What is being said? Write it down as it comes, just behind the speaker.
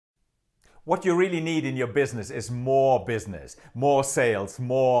What you really need in your business, more sales,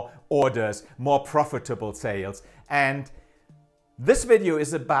 more orders, more profitable sales. And this video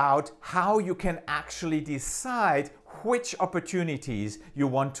is about how you can actually decide which opportunities you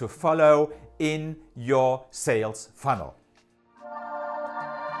want to follow in your sales funnel.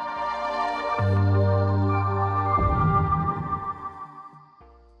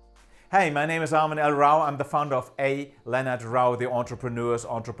 Hey, my name is Armin Rau. I'm the founder of A. Leonard Rau, the Entrepreneur's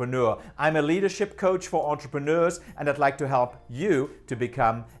Entrepreneur. I'm a leadership coach for entrepreneurs, and I'd like to help you to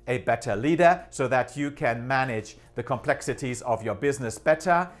become a better leader so that you can manage the complexities of your business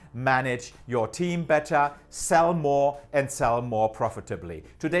better, manage your team better, sell more, and sell more profitably.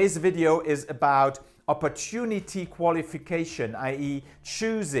 Today's video is about opportunity qualification, i.e.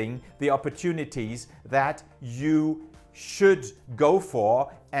 choosing the opportunities that you should go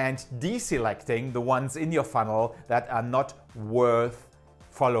for and deselecting the ones in your funnel that are not worth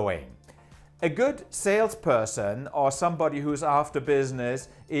following. A good salesperson or somebody who's after business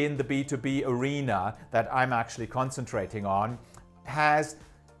in the B2B arena that I'm actually concentrating on has,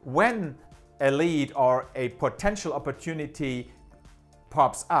 when a lead or a potential opportunity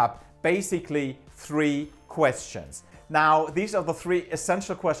pops up, basically three questions. Now, these are the three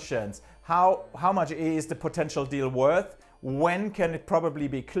essential questions. How much is the potential deal worth? When can it probably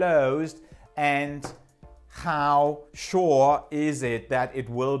be closed? And how sure is it that it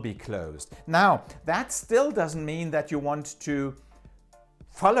will be closed? Now, that still doesn't mean that you want to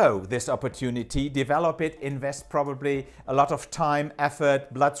follow this opportunity, develop it, invest probably a lot of time,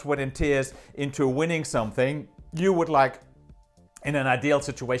 effort, blood, sweat, and tears into winning something. You would like, in an ideal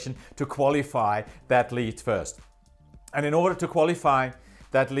situation, to qualify that lead first. And in order to qualify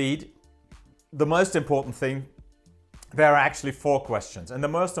that lead, the most important thing, there are actually four questions. And the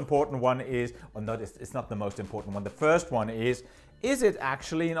most important one is, or not, it's not the most important one. The first one is it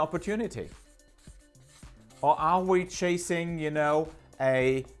actually an opportunity? Or are we chasing,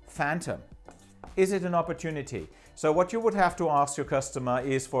 a phantom? Is it an opportunity? So what you would have to ask your customer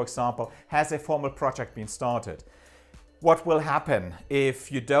is, for example, has a formal project been started? What will happen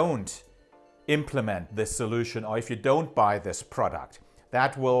if you don't implement this solution or if you don't buy this product?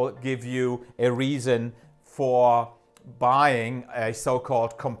 That will give you a reason for buying, a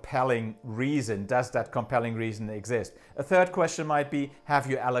so-called compelling reason. Does that compelling reason exist? A third question might be, have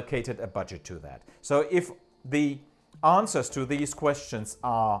you allocated a budget to that? So if the answers to these questions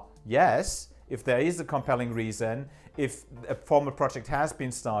are yes, if there is a compelling reason, if a formal project has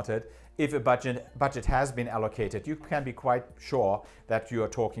been started, if a budget has been allocated, you can be quite sure that you are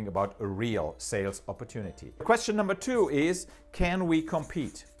talking about a real sales opportunity. Question number two is, can we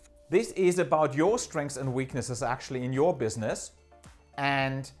compete? This is about your strengths and weaknesses actually in your business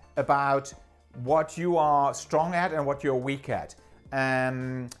and about what you are strong at and what you're weak at.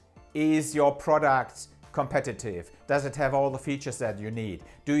 Is your product competitive? Does it have all the features that you need?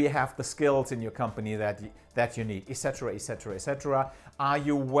 Do you have the skills in your company that you need, etc., etc., etc.? Are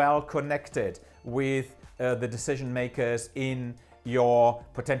you well connected with the decision makers in your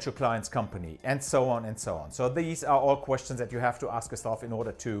potential client's company, and so on and so on? So these are all questions that you have to ask yourself in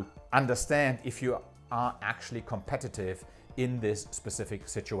order to understand if you are actually competitive in this specific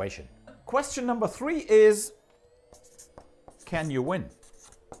situation. Question number three is, can you win?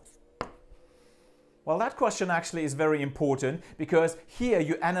 Well, that question actually is very important because here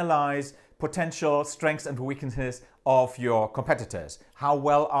you analyze potential strengths and weaknesses of your competitors. How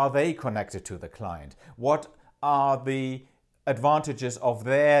well are they connected to the client? What are the advantages of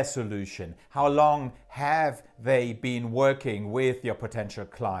their solution? How long have they been working with your potential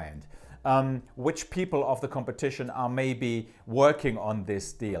client? Which people of the competition are maybe working on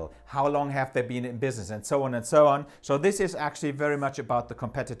this deal? How long have they been in business? And so on and so on. So this is actually very much about the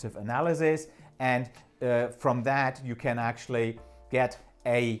competitive analysis, and from that you can actually get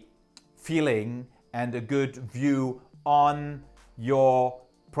a feeling and a good view on your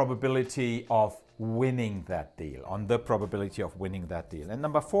probability of winning that deal, on the probability of winning that deal. And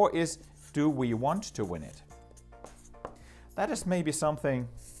number four is, do we want to win it? That is maybe something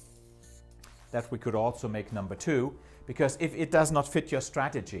that we could also make number two, because if it does not fit your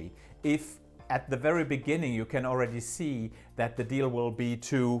strategy, if at the very beginning you can already see that the deal will be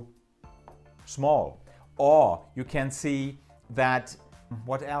too small, or you can see that,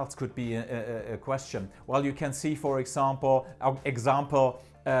 what else could be a question? Well, you can see, for example,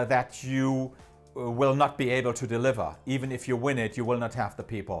 that you will not be able to deliver. Even if you win it, you will not have the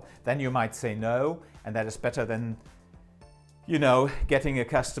people. Then you might say no, and that is better than, getting a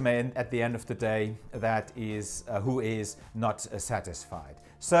customer in at the end of the day that is who is not satisfied.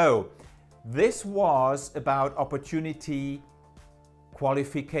 So this was about opportunity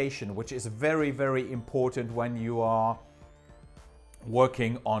qualification, which is very, very important when you are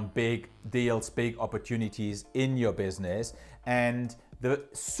working on big deals, big opportunities in your business. And the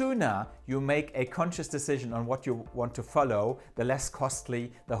sooner you make a conscious decision on what you want to follow, the less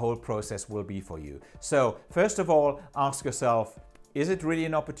costly the whole process will be for you. So first of all, ask yourself, is it really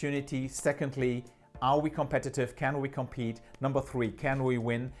an opportunity? Secondly, are we competitive? Can we compete? Number 3, can we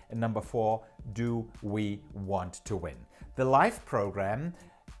win? And number 4, do we want to win? The Life program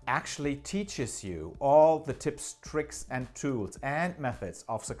actually teaches you all the tips, tricks, and tools and methods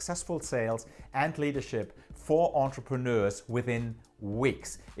of successful sales and leadership for entrepreneurs within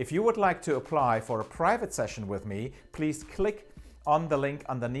weeks. If you would like to apply for a private session with me, please click on the link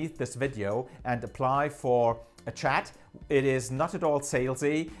underneath this video and apply for a chat. It is not at all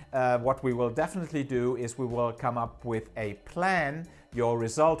salesy. What we will definitely do is we will come up with a plan. Your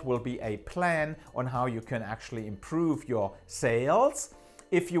result will be a plan on how you can actually improve your sales.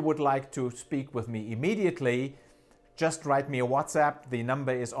 If you would like to speak with me immediately, just write me a WhatsApp. The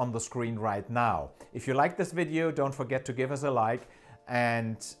number is on the screen right now. If you like this video, don't forget to give us a like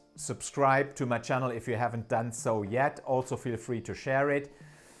and subscribe to my channel if you haven't done so yet. Also feel free to share it.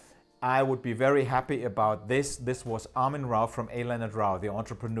 I would be very happy about this. This was Armin Rau from A. Leonard Rau, the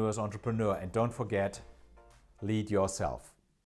entrepreneur's entrepreneur. And don't forget, lead yourself.